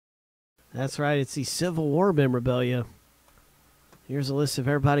That's right. It's the Civil War memorabilia. Here's a list of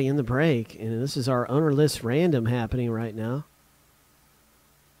everybody in the break, and this is our owner list random happening right now.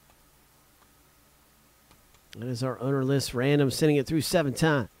 That is our owner list random, sending it through 7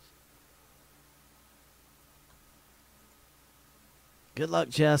 times. Good luck,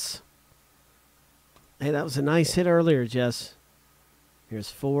 Jess. Hey, that was a nice hit earlier, Jess.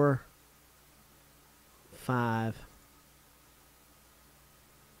 Here's 4, 5.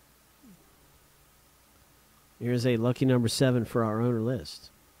 Here's a lucky number 7 for our owner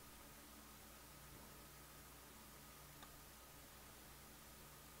list.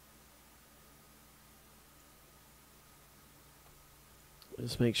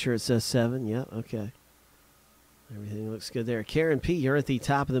 Just make sure it says 7. Yeah, okay. Everything looks good there. Karen P., you're at the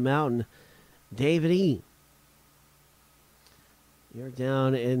top of the mountain. David E., you're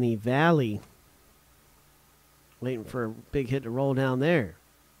down in the valley. Waiting for a big hit to roll down there.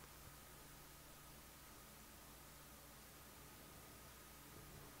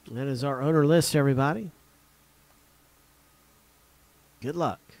 That is our owner list, everybody. Good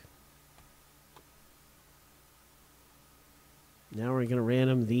luck. Now we're going to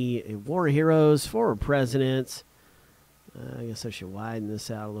random the War Heroes, Former Presidents. I guess I should widen this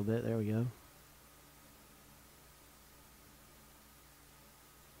out a little bit. There we go.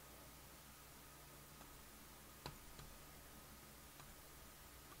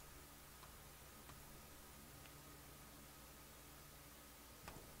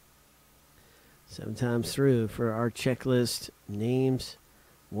 Seven times through for our checklist. Names,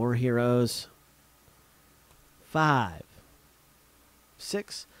 War Heroes. 5,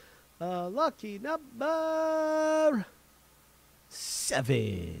 6. Lucky number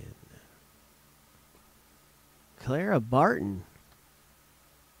 7. Clara Barton.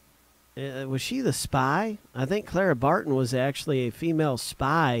 Was she the spy? I think Clara Barton was actually a female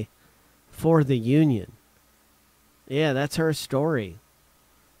spy for the Union. Yeah, that's her story.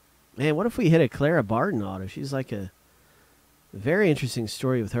 Man, what if we hit a Clara Barton auto? She's like a very interesting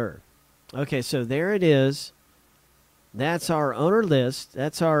story with her. Okay, so there it is. That's our owner list.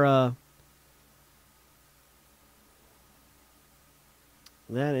 That's our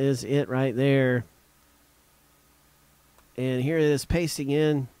that is it right there. And here it is pasting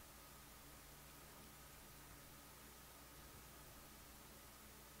in.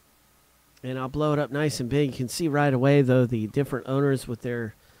 And I'll blow it up nice and big. You can see right away, though, the different owners with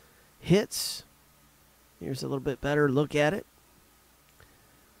their hits. Here's a little bit better look at it.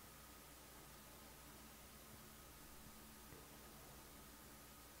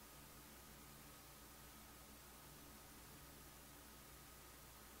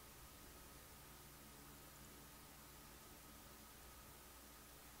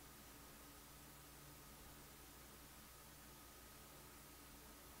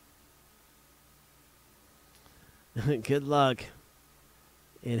 Good luck.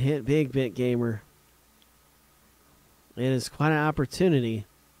 And hit big, Bit Gamer. It is quite an opportunity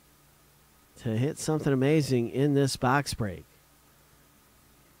to hit something amazing in this box break.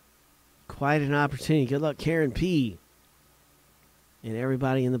 Quite an opportunity. Good luck, Karen P. And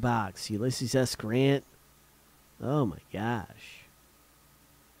everybody in the box. Ulysses S. Grant. Oh my gosh.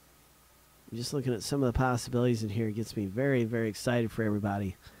 I'm just looking at some of the possibilities in here. It gets me very, very excited for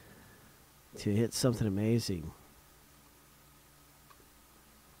everybody to hit something amazing.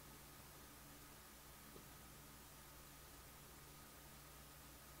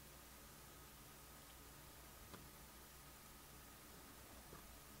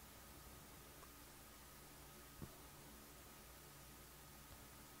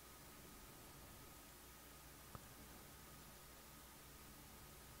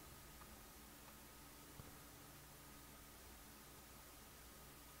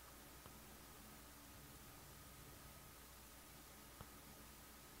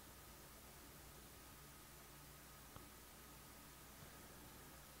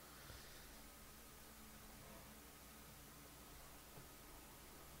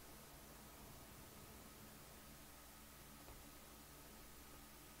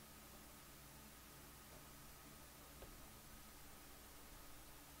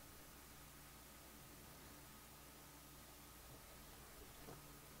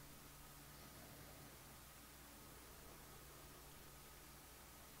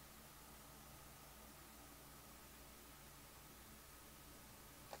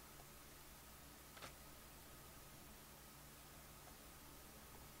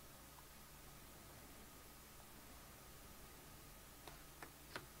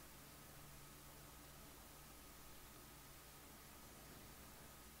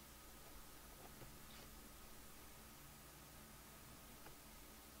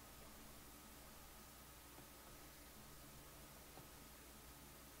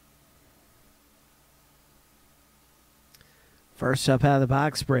 First up out of the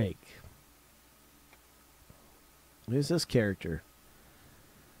box break. Who's this character?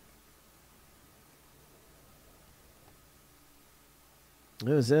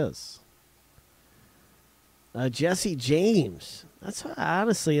 Who is this? Jesse James.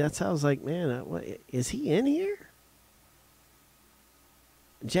 Honestly, that's how I was like, man, what, is he in here?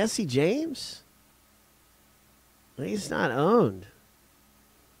 Jesse James? He's not owned.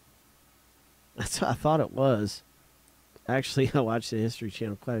 That's what I thought it was. Actually, I watched the History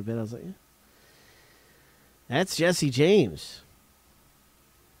Channel quite a bit. I was like, yeah. That's Jesse James.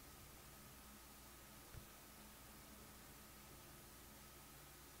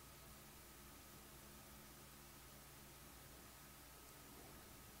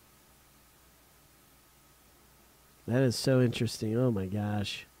 That is so interesting. Oh my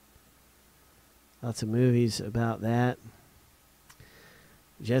gosh. Lots of movies about that.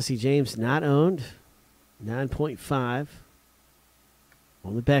 Jesse James not owned. 9.5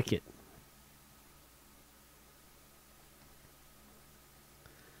 on the Beckett.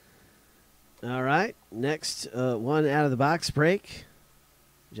 All right. Next one out of the box break.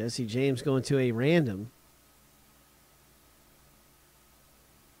 Jesse James going to a random.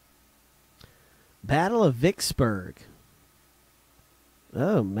 Battle of Vicksburg.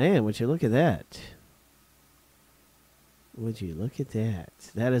 Oh, man, would you look at that? Would you look at that?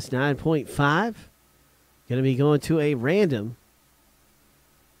 That is 9.5. Going to be going to a random.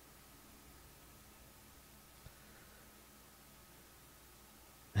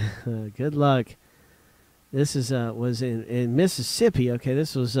 Good luck. This is was in Mississippi. Okay,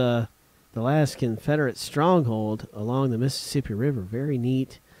 this was the last Confederate stronghold along the Mississippi River. Very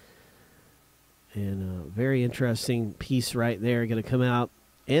neat. And a very interesting piece right there going to come out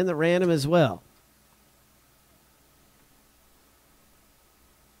in the random as well.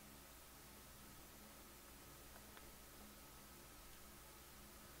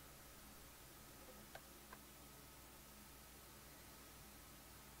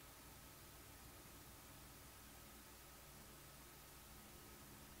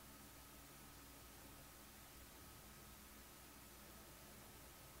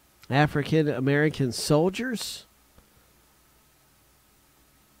 African American soldiers.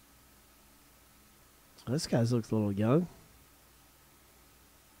 Oh, this guy looks a little young.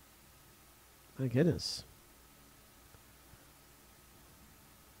 My goodness.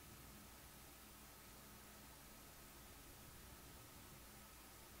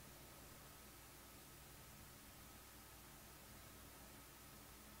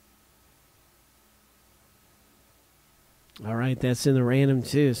 All right, that's in the random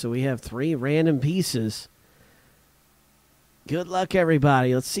too. So we have 3 random pieces. Good luck,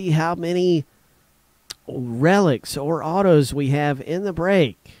 everybody. Let's see how many relics or autos we have in the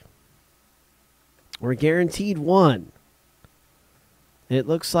break. We're guaranteed 1. It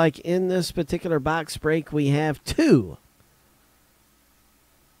looks like in this particular box break we have 2.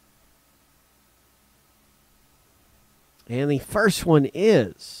 And the first one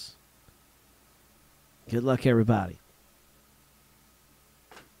is. Good luck, everybody.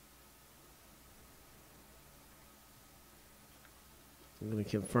 I'm going to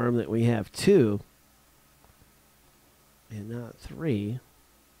confirm that we have 2 and not 3.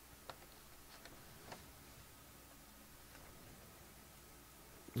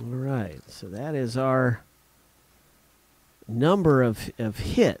 All right, so that is our number of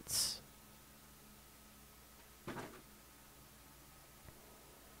hits.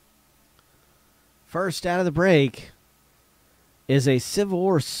 First out of the break is a Civil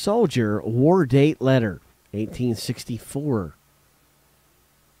War soldier war date letter, 1864.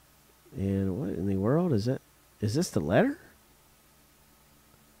 And what in the world is that? Is this the letter?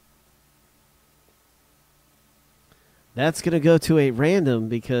 That's going to go to a random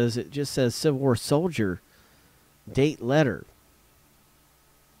because it just says Civil War soldier date letter.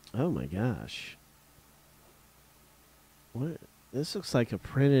 Oh my gosh. What? This looks like a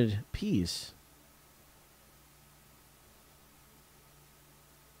printed piece.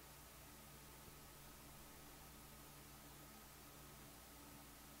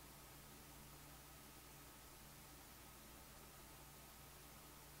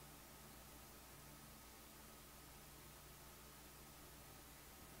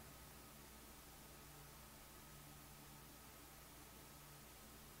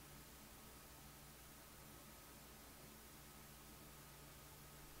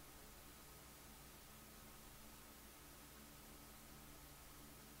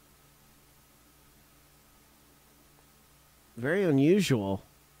 Very unusual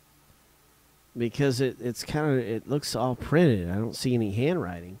because it's kind of, it looks all printed. I don't see any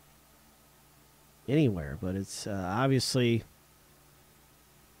handwriting anywhere, but it's obviously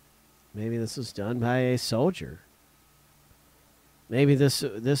Maybe this was done by a soldier. Maybe this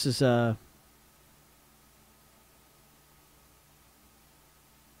is a.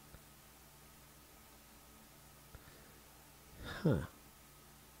 Huh.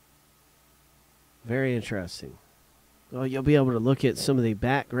 Very interesting. Well, you'll be able to look at some of the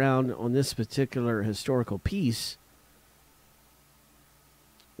background on this particular historical piece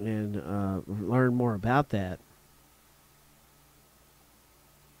and learn more about that.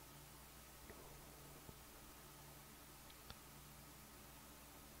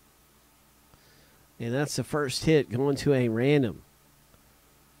 And that's the first hit going to a random.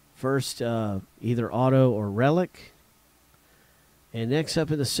 First, either auto or relic. And next up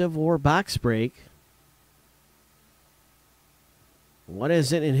in the Civil War box break, what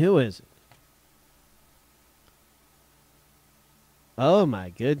is it and who is it? Oh my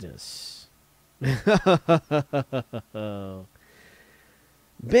goodness.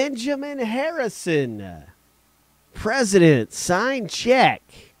 Benjamin Harrison, President, signed check.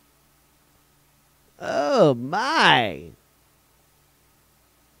 Oh my.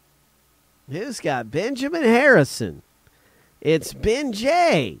 Who's got Benjamin Harrison? It's Ben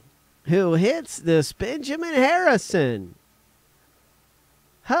J who hits this Benjamin Harrison.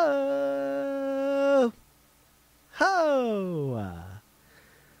 Ho! Ho!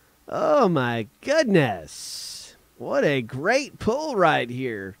 Oh my goodness. What a great pull right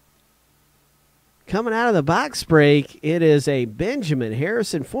here. Coming out of the box break, it is a Benjamin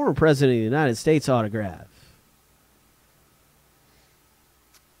Harrison, former President of the United States autograph.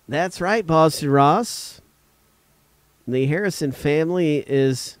 That's right, Boston Ross. The Harrison family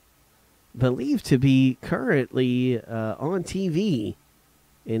is believed to be currently on TV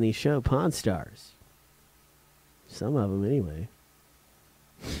in the show Pawn Stars. Some of them, anyway.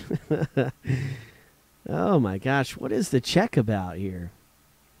 Oh, my gosh. What is the check about here?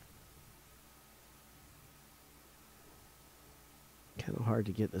 Kind of hard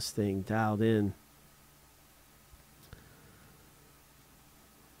to get this thing dialed in.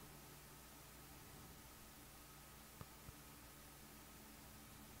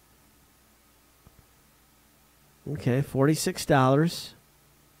 Okay, $46.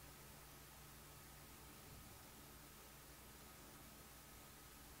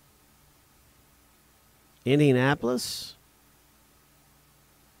 Indianapolis.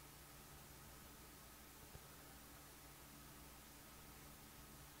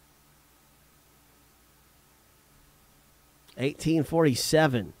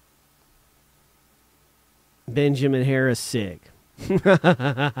 $18.47. Benjamin Harris Sig.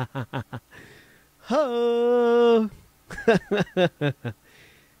 Ho!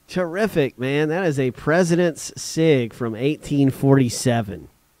 Terrific, man. That is a President's Sig from 1847.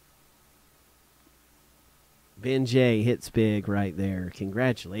 Ben J hits big right there.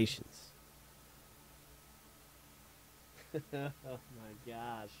 Congratulations. Oh, my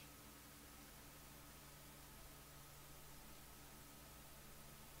gosh.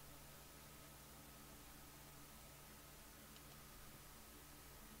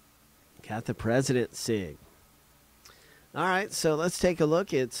 Got the President Sig. All right, so let's take a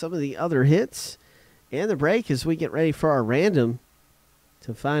look at some of the other hits and the break as we get ready for our random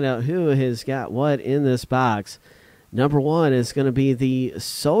to find out who has got what in this box. Number 1 is going to be the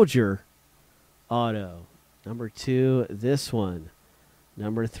Soldier auto. Number 2, this one.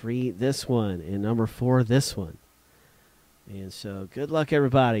 Number 3, this one. And number 4, this one. And so good luck,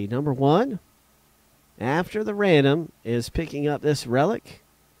 everybody. Number 1, after the random, is picking up this relic.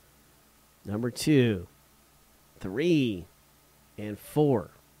 Number 2, 3, and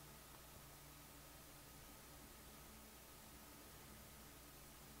 4.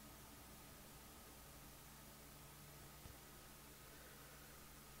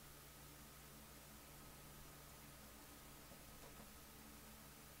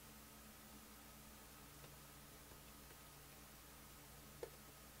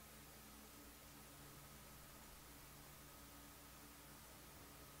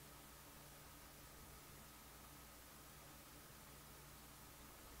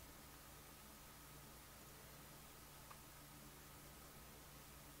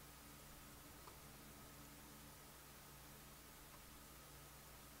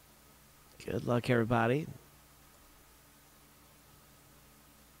 Good luck, everybody.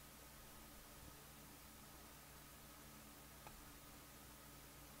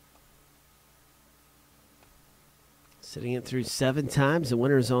 Sitting it through 7 times. The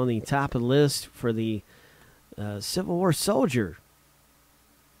winner's on the top of the list for the Civil War Soldier.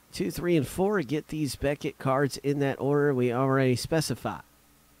 2, 3, and 4. Get these Beckett cards in that order we already specified.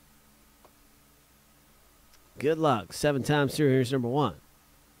 Good luck. 7 times through. Here's number 1.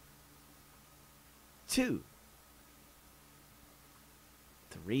 2,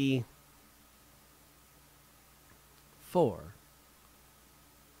 3, 4,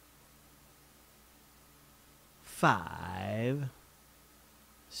 5,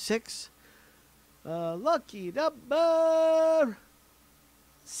 6. Lucky number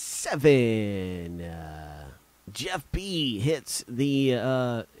 7. Jeff B. hits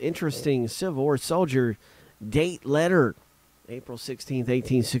the interesting Civil War soldier date letter. April 16th,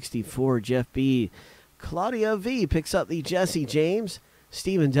 1864. Jeff B. Claudio V. picks up the Jesse James.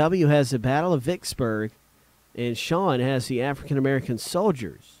 Stephen W. has the Battle of Vicksburg. And Sean has the African American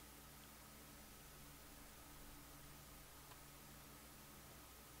soldiers.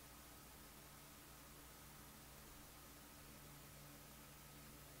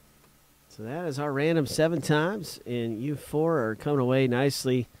 So that is our random 7 times, and you 4 are coming away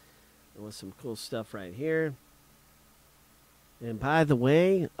nicely with some cool stuff right here. And by the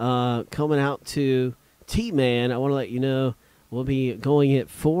way, coming out to T-Man, I want to let you know we'll be going at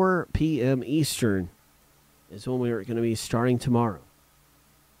 4 p.m. Eastern is when we're going to be starting tomorrow.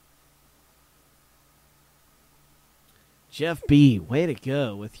 Jeff B., way to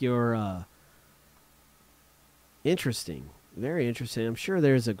go with your interesting. Very interesting. I'm sure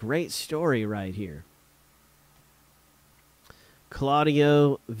there's a great story right here.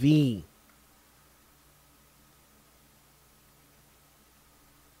 Claudio V.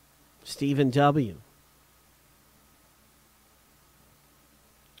 Stephen W.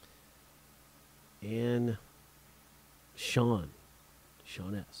 And Sean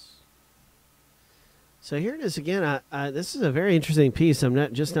S. So here it is again. This is a very interesting piece. I'm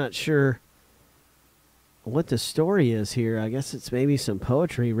not sure what the story is here. I guess it's maybe some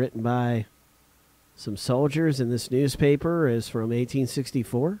poetry written by some soldiers in this newspaper is from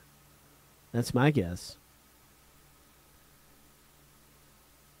 1864. That's my guess.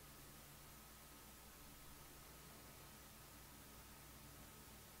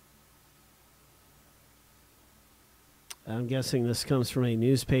 I'm guessing this comes from a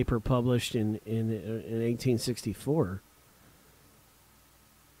newspaper published in 1864.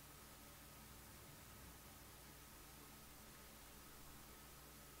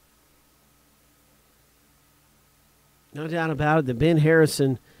 No doubt about it, the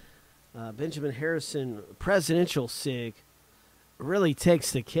Benjamin Harrison presidential sig really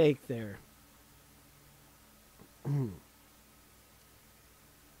takes the cake there.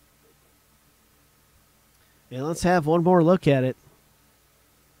 Yeah, let's have one more look at it.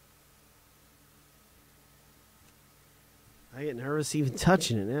 I get nervous even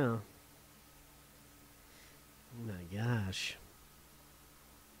touching it now. Oh my gosh.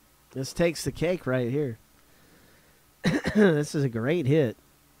 This takes the cake right here. This is a great hit.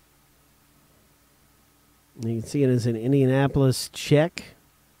 You can see it as an Indianapolis check.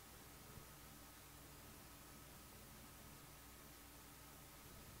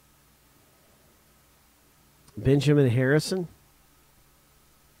 Benjamin Harrison.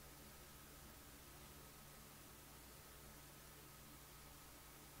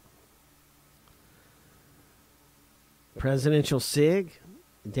 Presidential sig,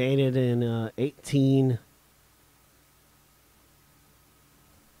 dated in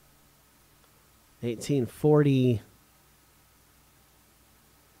 1840.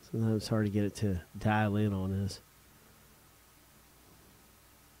 Sometimes it's hard to get it to dial in on this.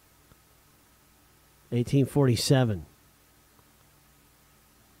 1847.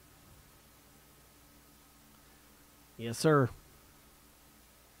 Yes, sir.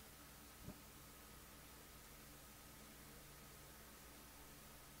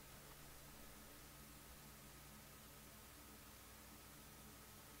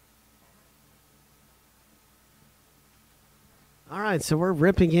 All right, so we're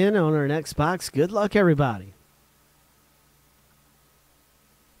ripping in on our next box. Good luck, everybody.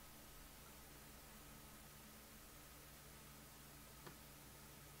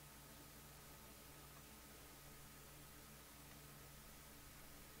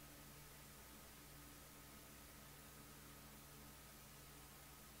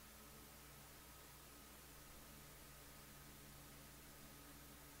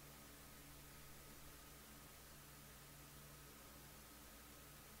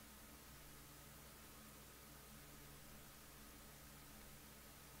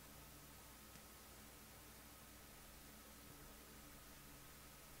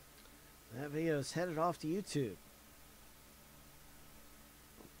 That video is headed off to YouTube.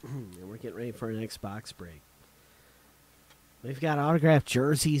 And we're getting ready for our next box break. We've got autographed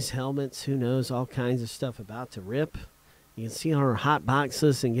jerseys, helmets, who knows, all kinds of stuff about to rip. You can see on our hot box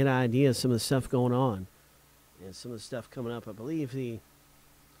list and get an idea of some of the stuff going on. And some of the stuff coming up. I believe the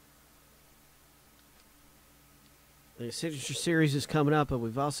The Signature Series is coming up, but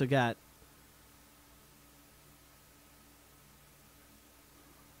we've also got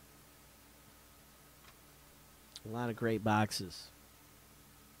a lot of great boxes.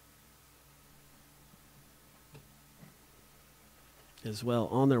 As well,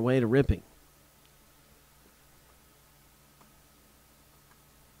 on their way to ripping.